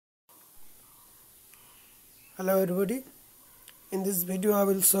Hello everybody, in this video I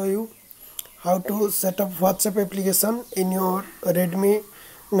will show you how to set up WhatsApp application in your Redmi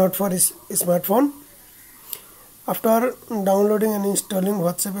Note 4 smartphone. After downloading and installing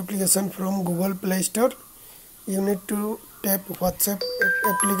WhatsApp application from Google Play Store, you need to tap WhatsApp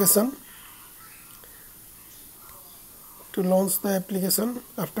application to launch the application.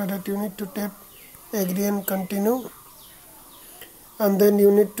 After that you need to tap agree and continue, and then you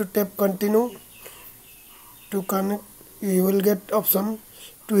need to tap continue to connect. You will get option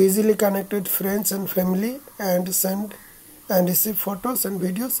to easily connect with friends and family and send and receive photos and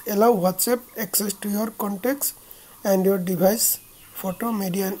videos. Allow WhatsApp access to your contacts and your device photo,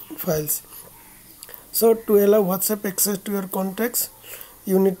 media and files. So to allow WhatsApp access to your contacts,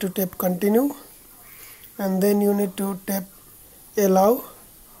 you need to tap continue, and then you need to tap allow.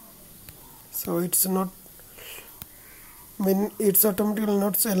 So it's automatically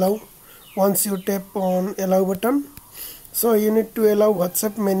not allow once you tap on allow button. So you need to allow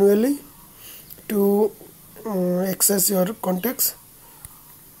WhatsApp manually to access your contacts.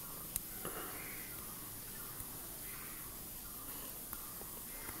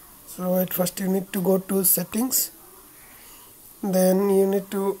 So at first you need to go to settings, then you need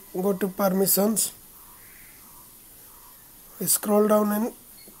to go to permissions, scroll down and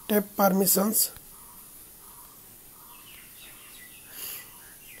tap permissions,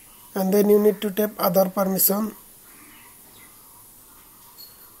 and then you need to tap other permission.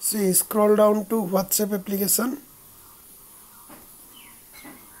 See, scroll down to WhatsApp application,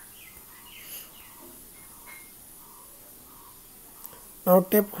 now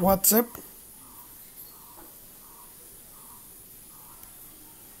tap WhatsApp,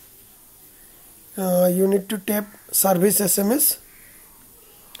 you need to tap service SMS,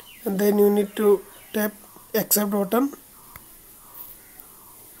 and then you need to tap accept button,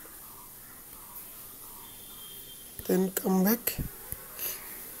 then come back,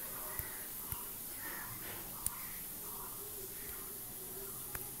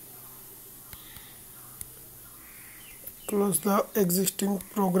 close the existing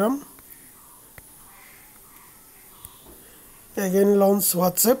program, again launch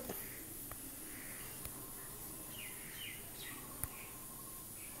WhatsApp.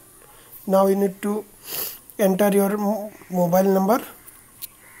 Now you need to enter your mobile number,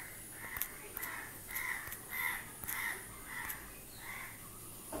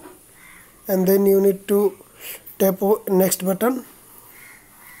 and then you need to tap next button.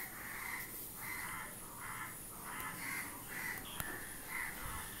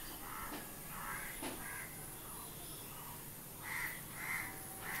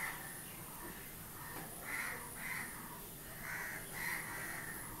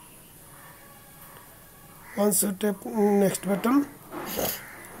 Once you tap next button,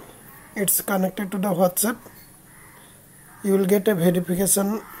 it's connected to the WhatsApp. You will get a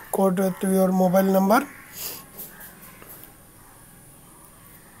verification code to your mobile number.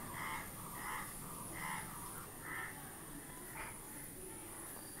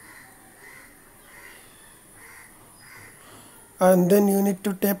 And then you need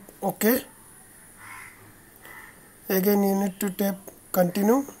to tap OK. Again you need to tap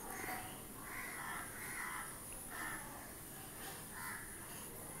continue.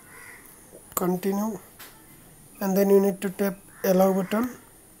 Continue, and then you need to tap allow button.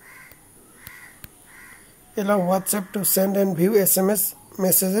 Allow WhatsApp to send and view SMS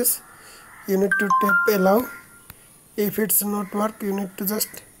messages. You need to tap allow. If it's not work, you need to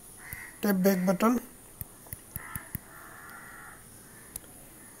just tap back button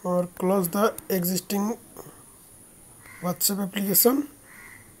or close the existing WhatsApp application.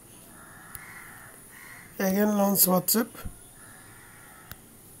 Again launch WhatsApp.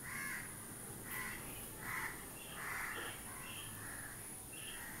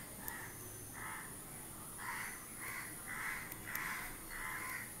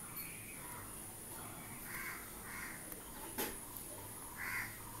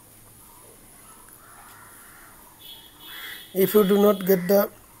 If you do not get the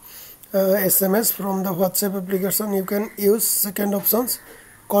SMS from the WhatsApp application, you can use second options,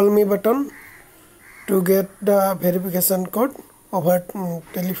 call me button, to get the verification code over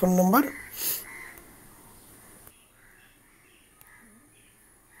telephone number.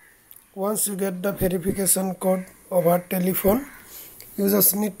 Once you get the verification code over telephone, you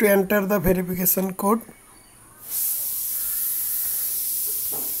just need to enter the verification code,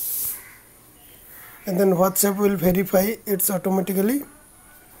 and then WhatsApp will verify it automatically.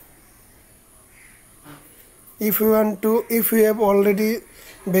 If you have already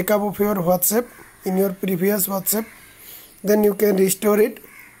backup of your WhatsApp in your previous WhatsApp, then you can restore it.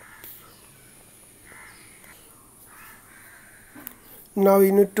 Now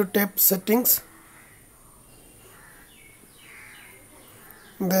you need to tap settings,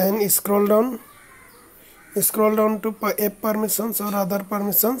 then scroll down to app permissions or other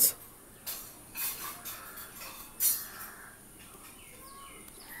permissions.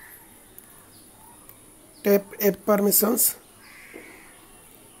 Tap app permissions.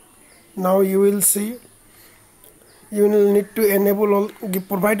 Now you will see you will need to enable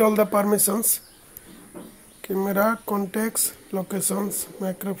provide all the permissions: camera, contacts, locations,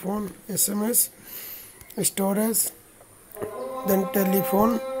 microphone, SMS, storage, then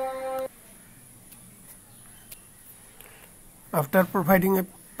telephone. After providing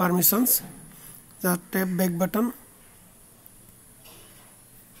permissions, just tap back button,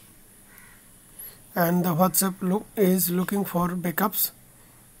 and the WhatsApp is looking for backups.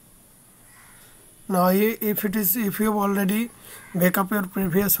 Now if you have already backup your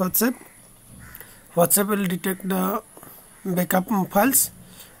previous WhatsApp will detect the backup files,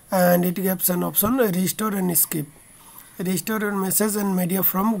 and it gives an option restore and skip. Restore your message and media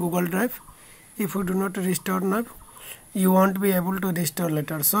from Google Drive. If you do not restore now, you won't be able to restore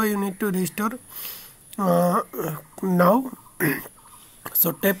later. So you need to restore now.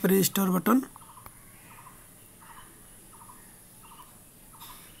 So tap restore button.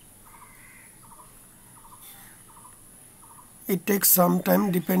 It takes some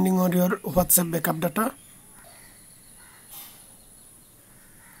time depending on your WhatsApp backup data.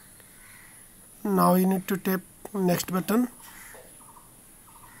 Now you need to tap next button.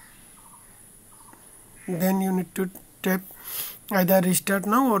 Then you need to tap either restart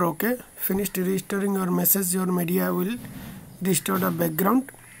now or OK. Finished restoring your message, your media will restore the background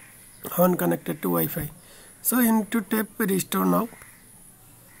when connected to Wi-Fi. So you need to tap restore now.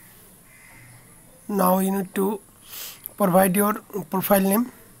 Now you need to provide your profile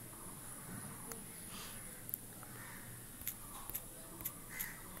name.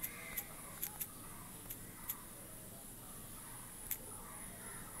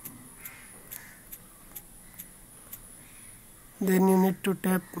 Then you need to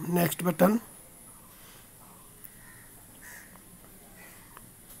tap next button.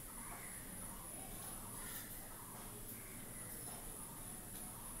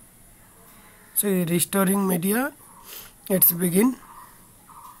 So restoring media, let's begin.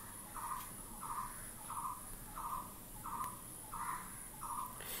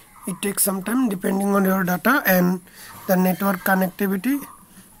 It takes some time depending on your data and the network connectivity.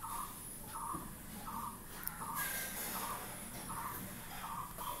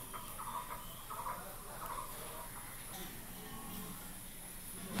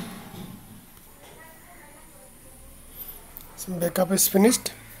 So backup is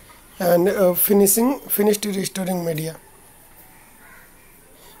finished, and finished restoring media.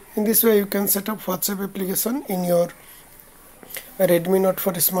 In this way you can set up WhatsApp application in your Redmi Note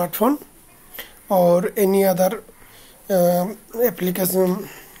for smartphone or any other application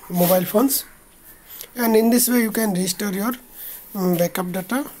mobile phones, and in this way you can restore your backup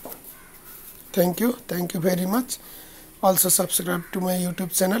data. Thank you very much. Also subscribe to my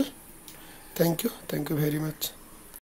YouTube channel. Thank you very much.